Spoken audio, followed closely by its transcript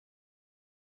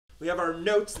We have our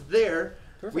notes there.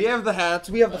 Perfect. We have the hats,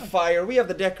 we have the fire, we have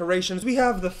the decorations, we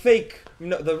have the fake,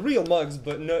 no, the real mugs,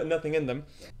 but nothing in them.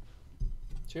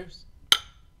 Cheers.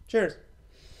 Cheers.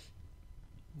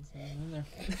 In there.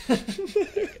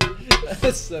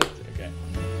 That's so okay.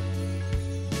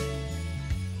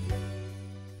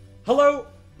 Hello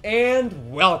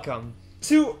and welcome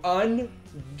to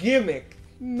Ungimmick.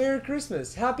 Merry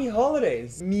Christmas, Happy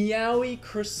Holidays. Meowy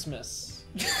Christmas.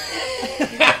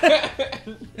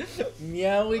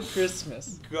 Meowy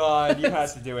Christmas. God, you had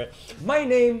to do it. My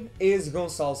name is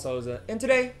Gonçalo Souza, and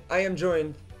today I am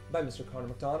joined by Mr. Connor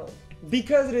McDonald.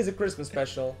 Because it is a Christmas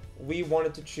special, we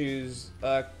wanted to choose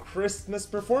a Christmas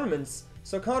performance.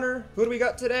 So Connor, who do we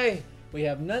got today? We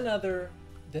have none other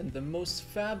than the most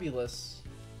fabulous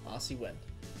Aussie Wind.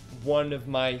 One of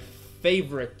my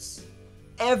favorites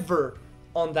ever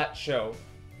on that show.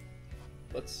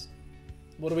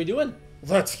 What are we doing?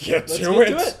 Let's get to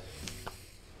it. Aussie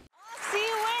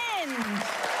Wind!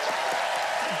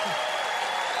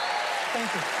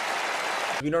 Thank you.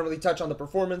 We normally touch on the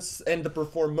performance and the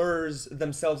performers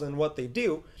themselves and what they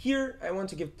do. Here, I want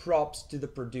to give props to the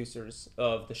producers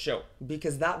of the show,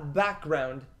 because that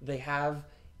background they have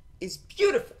is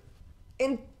beautiful.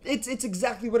 And it's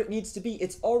exactly what it needs to be.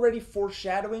 It's already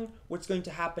foreshadowing what's going to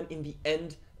happen in the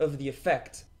end of the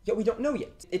effect. Yet we don't know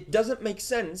yet. It doesn't make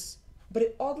sense, but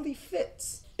it oddly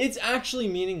fits. It's actually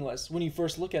meaningless when you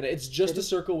first look at it. It's just a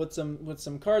circle with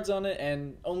some cards on it,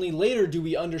 and only later do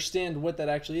we understand what that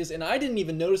actually is. And I didn't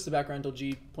even notice the background until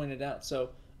G pointed it out. So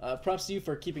props to you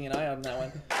for keeping an eye on that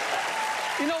one.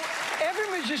 You know,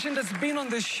 every magician that's been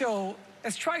on this show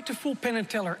has tried to fool Penn and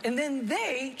Teller, and then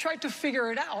they tried to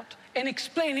figure it out and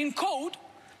explain in code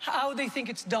how they think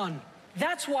it's done.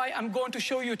 That's why I'm going to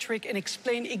show you a trick and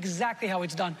explain exactly how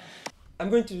it's done.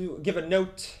 I'm going to give a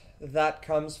note that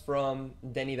comes from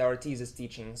Denny the Ortiz's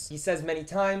teachings. He says many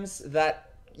times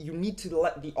that you need to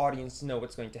let the audience know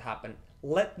what's going to happen.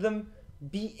 Let them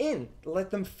be in.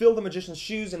 Let them fill the magician's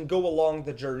shoes and go along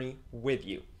the journey with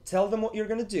you. Tell them what you're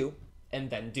going to do, and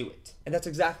then do it. And that's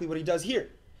exactly what he does here.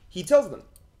 He tells them,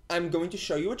 I'm going to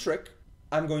show you a trick.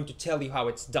 I'm going to tell you how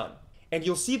it's done. And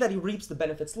you'll see that he reaps the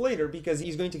benefits later, because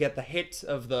he's going to get the hit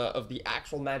of the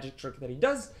actual magic trick that he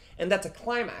does, and that's a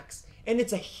climax. And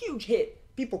it's a huge hit.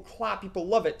 People clap, people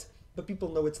love it, but people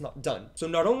know it's not done. So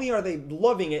not only are they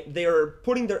loving it, they're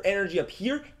putting their energy up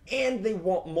here, and they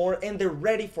want more, and they're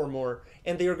ready for more,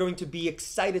 and they are going to be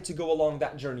excited to go along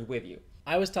that journey with you.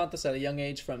 I was taught this at a young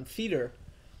age from theater,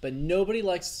 but nobody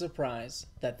likes a surprise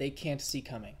that they can't see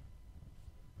coming.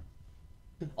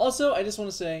 Also, I just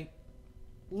want to say,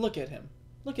 look at him.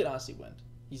 Look at Aussie Wind.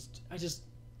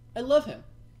 I love him.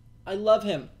 I love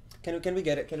him. Can we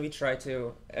get it? Can we try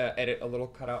to edit a little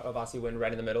cutout of Aussie Wind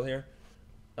right in the middle here?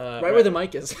 Right where the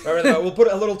mic is. We'll put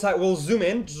a little we'll zoom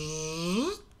in.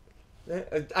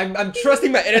 I'm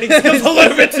trusting my editing skills a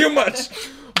little bit too much,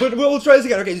 but we'll try this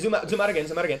again. Okay, zoom out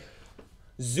again.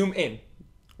 Zoom in.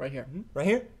 Right here. Right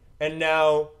here. And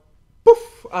now,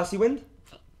 poof, Aussie Wind.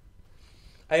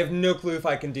 I have no clue if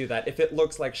I can do that. If it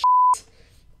looks like shit,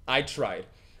 I tried.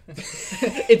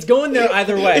 It's going there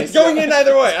either way. It's going in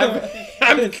either way.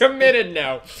 I'm committed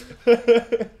now.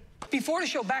 Before the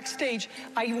show, backstage,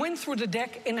 I went through the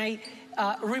deck and I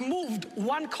removed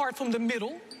one card from the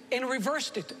middle and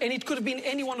reversed it. And it could have been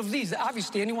any one of these,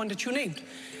 obviously, anyone that you named.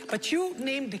 But you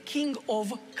named the King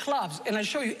of Clubs. And I'll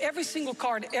show you every single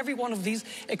card, every one of these,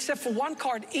 except for one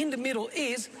card in the middle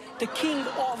is the King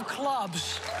of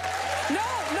Clubs. No.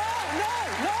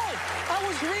 I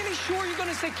was really sure you're going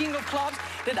to say King of Clubs,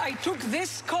 that I took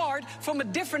this card from a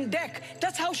different deck.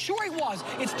 That's how sure I was.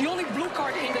 It's the only blue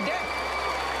card in the deck.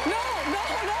 No.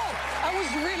 I was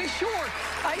really sure.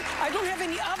 I don't have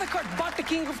any other card but the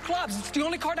King of Clubs. It's the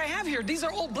only card I have here. These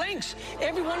are all blanks.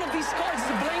 Every one of these cards is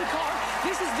a blank card.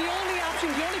 This is the only option,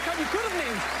 the only card you could have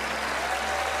named.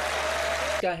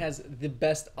 This guy has the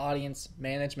best audience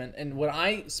management, and what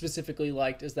I specifically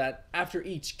liked is that after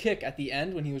each kick at the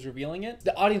end when he was revealing it,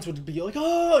 the audience would be like,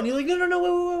 oh, and he's like,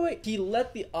 no, wait. He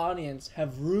let the audience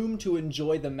have room to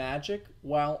enjoy the magic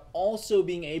while also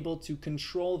being able to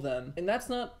control them, and that's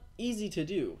not easy to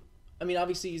do. I mean,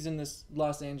 obviously he's in this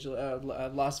Las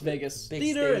Vegas Big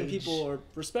theater stage. and people are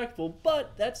respectful,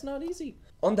 but that's not easy.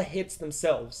 On the hits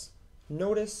themselves,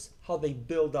 notice how they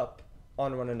build up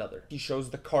on one another. He shows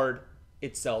the card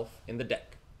itself in the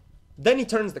deck. Then he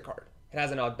turns the card. It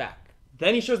has an odd back.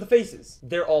 Then he shows the faces.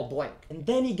 They're all blank. And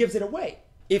then he gives it away.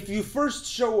 If you first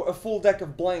show a full deck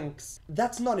of blanks,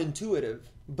 that's not intuitive.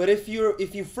 But if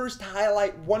you first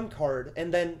highlight one card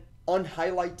and then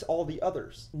unhighlight all the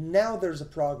others, now there's a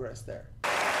progress there.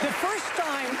 The first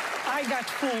time I got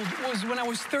fooled was when I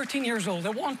was 13 years old.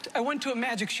 I went to a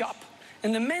magic shop,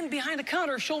 and the man behind the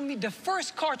counter showed me the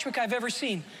first card trick I've ever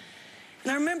seen.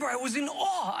 And I remember I was in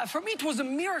awe. For me, it was a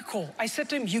miracle. I said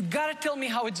to him, "You gotta tell me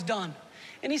how it's done."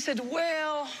 And he said,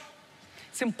 "Well,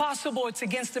 it's impossible. It's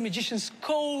against the magician's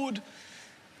code.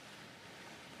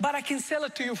 But I can sell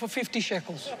it to you for 50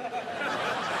 shekels.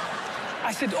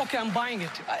 I said, "Okay, I'm buying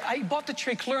it." I bought the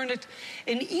trick, learned it.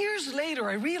 And years later,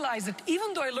 I realized that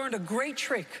even though I learned a great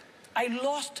trick, I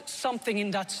lost something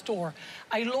in that store.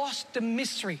 I lost the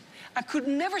mystery. I could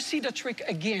never see the trick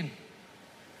again.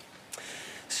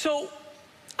 So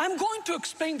I'm going to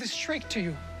explain this trick to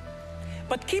you.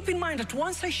 But keep in mind that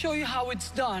once I show you how it's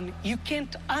done, you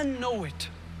can't unknow it.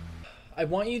 I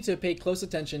want you to pay close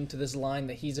attention to this line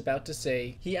that he's about to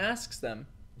say. He asks them,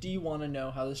 "Do you want to know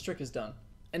how this trick is done?"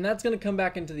 And that's going to come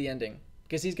back into the ending,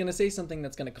 because he's going to say something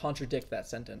that's going to contradict that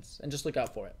sentence, and just look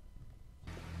out for it.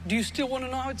 Do you still want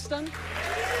to know how it's done?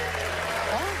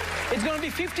 Huh? It's going to be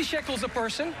 50 shekels a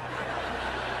person.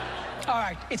 All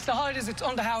right, it's the holidays, it's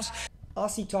on the house.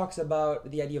 Asi talks about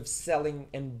the idea of selling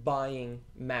and buying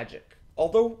magic.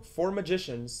 Although for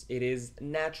magicians, it is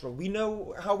natural. We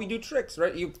know how we do tricks,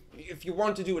 right? If you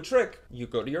want to do a trick, you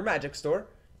go to your magic store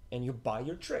and you buy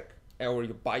your trick. Or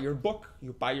you buy your book,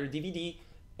 you buy your DVD,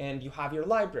 and you have your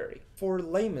library. For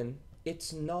laymen,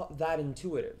 it's not that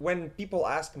intuitive. When people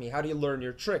ask me, "How do you learn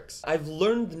your tricks?" I've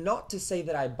learned not to say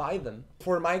that I buy them.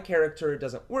 For my character, it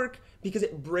doesn't work because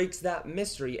it breaks that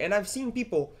mystery. And I've seen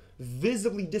people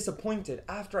visibly disappointed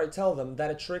after I tell them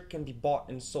that a trick can be bought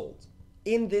and sold.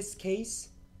 In this case,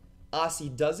 Asi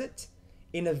does it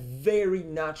in a very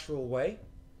natural way,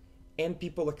 and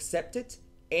people accept it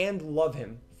and love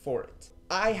him for it.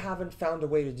 I haven't found a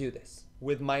way to do this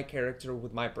with my character,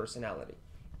 with my personality.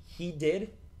 He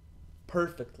did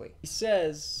perfectly. He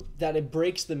says that it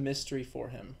breaks the mystery for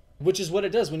him, which is what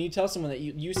it does when you tell someone that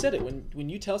you said it, when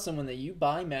you tell someone that you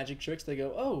buy magic tricks, they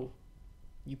go, "Oh,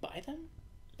 you buy them?"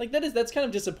 Like that's kind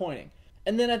of disappointing.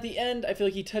 And then at the end, I feel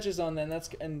like he touches on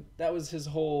that, and that was his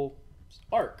whole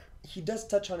arc. He does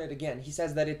touch on it again. He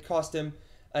says that it cost him,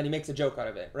 and he makes a joke out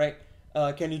of it, right?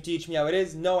 "Can you teach me how it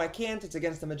is?" "No, I can't. It's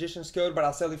against the magician's code, but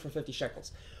I'll sell you for 50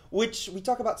 shekels. Which, we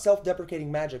talk about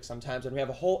self-deprecating magic sometimes, and we have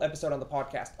a whole episode on the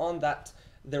podcast on that.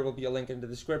 There will be a link in the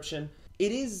description.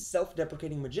 It is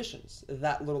self-deprecating magicians,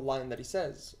 that little line that he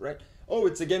says, right? "Oh,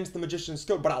 it's against the magician's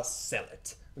code, but I'll sell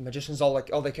it." The magician's all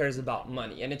they care is about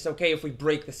money, and it's okay if we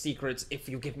break the secrets if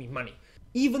you give me money.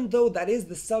 Even though that is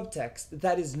the subtext,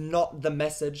 that is not the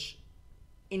message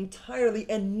entirely,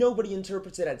 and nobody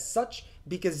interprets it as such,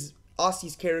 because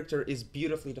Asi's character is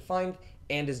beautifully defined,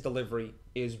 and his delivery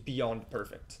is beyond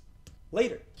perfect.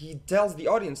 Later, he tells the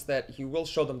audience that he will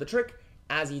show them the trick,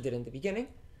 as he did in the beginning,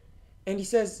 and he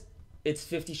says, "It's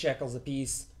 50 shekels a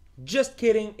piece. Just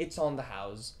kidding, it's on the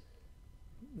house."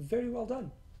 Very well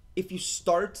done. If you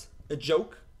start a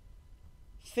joke,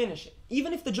 finish it.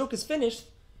 Even if the joke is finished,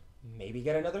 maybe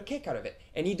get another kick out of it.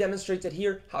 And he demonstrates it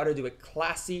here, how to do it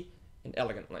classy and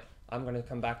elegantly. I'm going to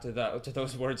come back to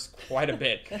those words quite a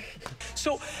bit.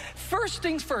 So first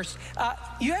things first,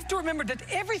 you have to remember that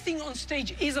everything on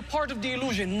stage is a part of the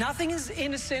illusion. Nothing is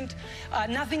innocent,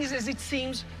 nothing is as it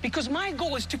seems, because my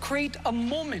goal is to create a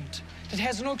moment that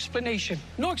has no explanation.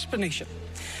 No explanation.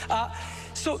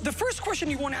 So the first question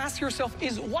you want to ask yourself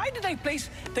is, why did I place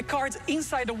the cards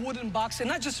inside a wooden box and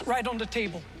not just right on the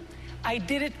table? I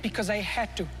did it because I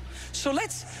had to. So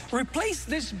let's replace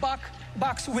this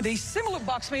box with a similar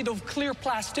box made of clear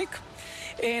plastic.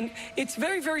 And it's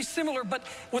very, very similar, but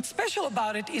what's special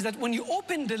about it is that when you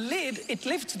open the lid, it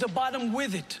lifts the bottom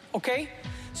with it, okay?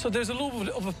 So there's a little bit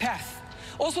of a path.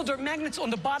 Also, there are magnets on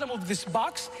the bottom of this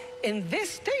box, and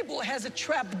this table has a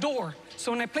trap door.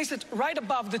 So when I place it right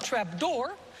above the trap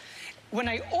door, when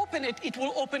I open it, it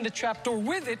will open the trap door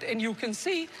with it, and you can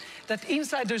see that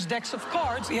inside there's decks of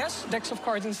cards. Yes, decks of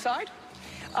cards inside.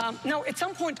 Now, at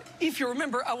some point, if you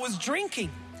remember, I was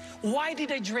drinking. Why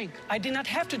did I drink? I did not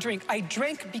have to drink. I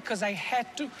drank because I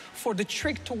had to for the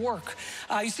trick to work.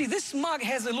 You see, this mug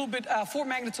has a little bit, 4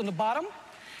 magnets on the bottom.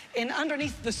 And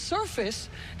underneath the surface,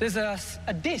 there's a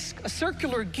disc, a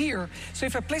circular gear. So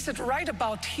if I place it right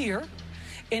about here,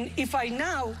 and if I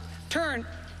now turn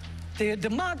the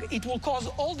mug, it will cause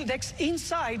all the decks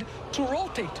inside to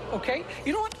rotate, okay?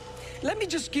 You know what? Let me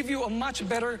just give you a much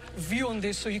better view on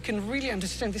this so you can really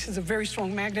understand. This is a very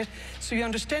strong magnet, so you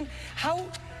understand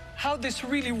how this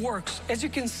really works. As you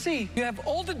can see, you have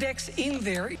all the decks in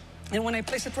there. And when I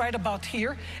place it right about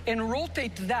here and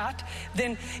rotate that,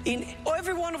 then in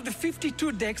every one of the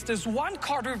 52 decks, there's one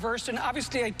card reversed. And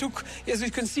obviously I took, as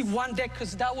you can see, one deck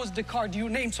because that was the card you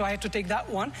named, so I had to take that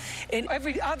one. And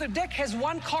every other deck has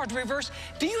one card reversed.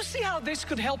 Do you see how this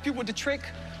could help you with the trick?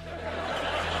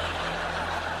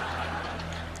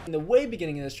 In the way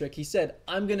beginning of this trick, he said,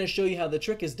 I'm going to show you how the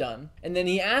trick is done. And then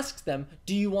he asks them,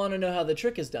 do you want to know how the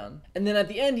trick is done? And then at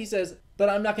the end he says, but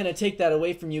I'm not going to take that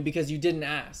away from you because you didn't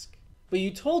ask. But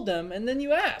you told them and then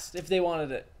you asked if they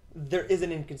wanted it. There is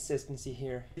an inconsistency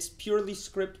here. It's purely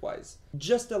script-wise.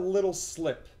 Just a little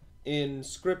slip in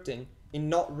scripting, in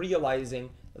not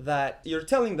realizing that you're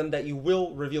telling them that you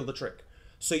will reveal the trick.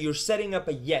 So you're setting up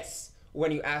a yes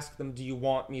when you ask them, do you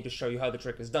want me to show you how the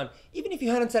trick is done? Even if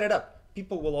you hadn't set it up.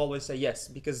 People will always say yes,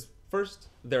 because first,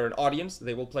 they're an audience,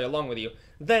 they will play along with you.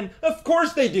 Then, of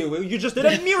course they do, you just did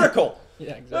a miracle!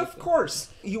 Yeah, exactly. Of course!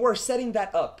 You are setting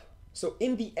that up. So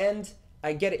in the end,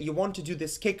 I get it, you want to do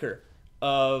this kicker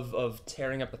of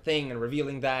tearing up a thing and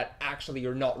revealing that actually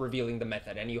you're not revealing the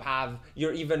method, and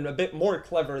you're even a bit more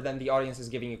clever than the audience is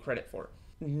giving you credit for.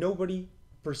 Nobody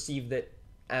perceived it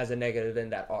as a negative in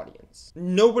that audience.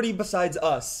 Nobody besides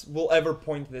us will ever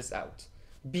point this out.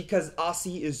 Because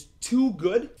Asi is too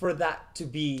good for that to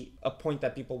be a point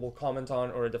that people will comment on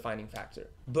or a defining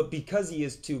factor. But because he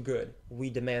is too good,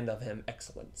 we demand of him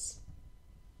excellence.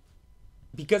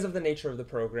 Because of the nature of the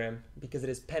program, because it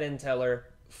is Penn and Teller,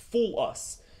 full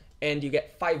us, and you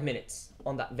get 5 minutes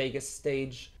on that Vegas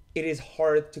stage, it is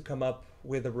hard to come up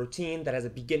with a routine that has a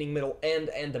beginning, middle, end,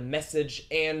 and a message,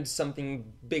 and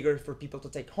something bigger for people to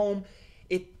take home.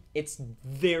 It's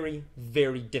very,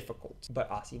 very difficult, but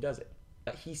Asi does it.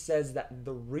 He says that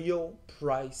the real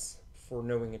price for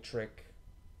knowing a trick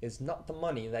is not the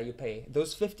money that you pay.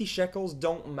 Those 50 shekels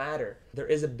don't matter. There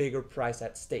is a bigger price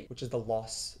at stake, which is the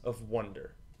loss of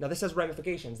wonder. Now this has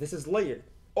ramifications. This is layered.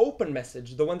 Open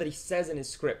message, the one that he says in his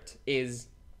script, is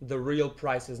the real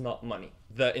price is not money.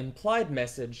 The implied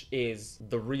message is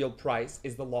the real price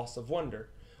is the loss of wonder,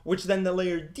 which then the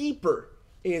layer deeper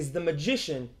is the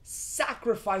magician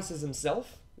sacrifices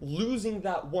himself, losing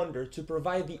that wonder to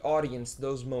provide the audience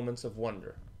those moments of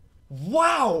wonder.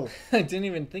 Wow! I didn't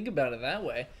even think about it that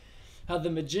way. How the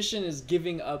magician is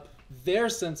giving up their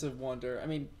sense of wonder. I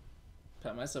mean,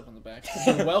 pat myself on the back.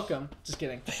 You're welcome. Just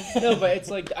kidding. No, but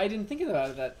it's like, I didn't think about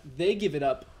it, that they give it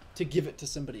up to give it to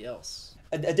somebody else.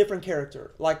 A different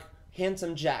character, like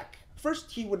Handsome Jack.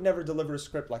 First, he would never deliver a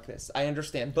script like this, I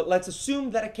understand, but let's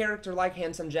assume that a character like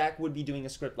Handsome Jack would be doing a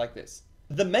script like this.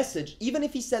 The message, even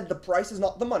if he said the price is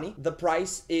not the money, the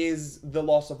price is the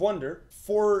loss of wonder,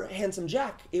 for Handsome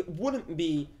Jack, it wouldn't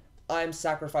be, I'm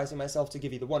sacrificing myself to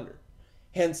give you the wonder.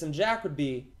 Handsome Jack would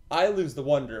be, I lose the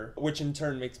wonder, which in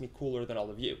turn makes me cooler than all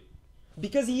of you.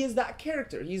 Because he is that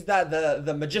character. He's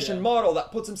the magician model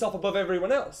that puts himself above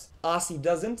everyone else. Asi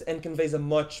doesn't and conveys a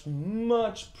much,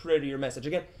 much prettier message.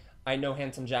 Again, I know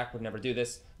Handsome Jack would never do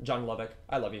this. John Lubbock,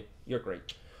 I love you. You're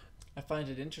great. I find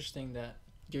it interesting that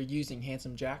you're using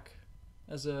Handsome Jack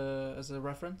as a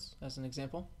reference, as an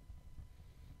example.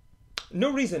 No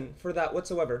reason for that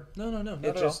whatsoever. No, not It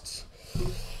at just...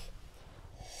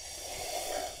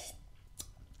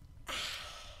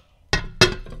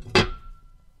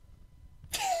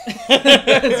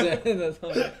 That's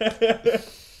all.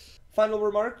 Final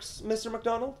remarks, Mr.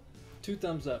 McDonald? 2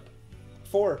 thumbs up.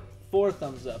 4. 4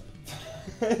 thumbs up.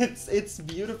 It's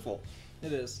beautiful.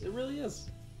 It is. It really is.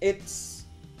 It's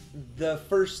the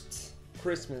first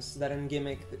Christmas that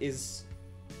Ungimmick is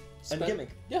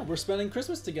Ungimmick. Yeah, we're spending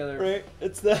Christmas together. Right?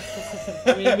 It's the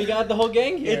I mean, we got the whole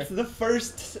gang here. It's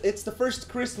the first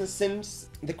Christmas since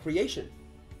the creation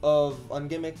of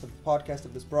Ungimmick, the podcast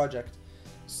of this project.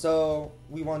 So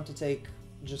we want to take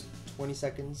just 20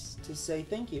 seconds to say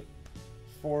thank you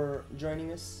for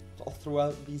joining us all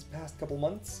throughout these past couple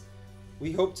months.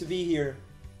 We hope to be here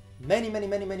many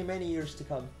years to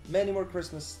come. Many more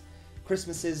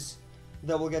Christmases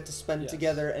that we'll get to spend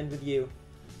together and with you,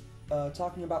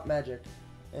 talking about magic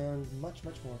and much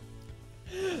more.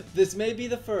 This may be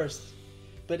the first,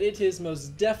 but it is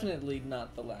most definitely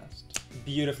not the last.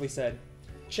 Beautifully said.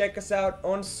 Check us out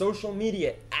on social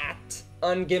media at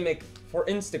Ungimmick for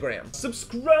Instagram.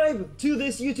 Subscribe to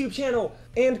this YouTube channel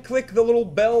and click the little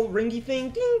bell ringy thing,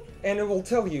 ding, and it will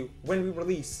tell you when we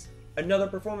release another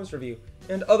performance review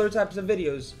and other types of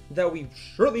videos that we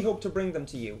surely hope to bring them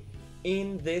to you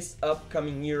in this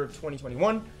upcoming year of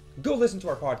 2021. Go listen to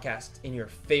our podcast in your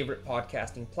favorite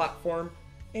podcasting platform,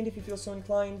 and if you feel so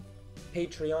inclined,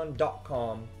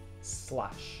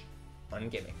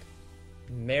 patreon.com/Ungimmick.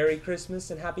 Merry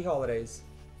Christmas and Happy Holidays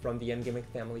from the Ungimmick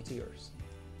family to yours.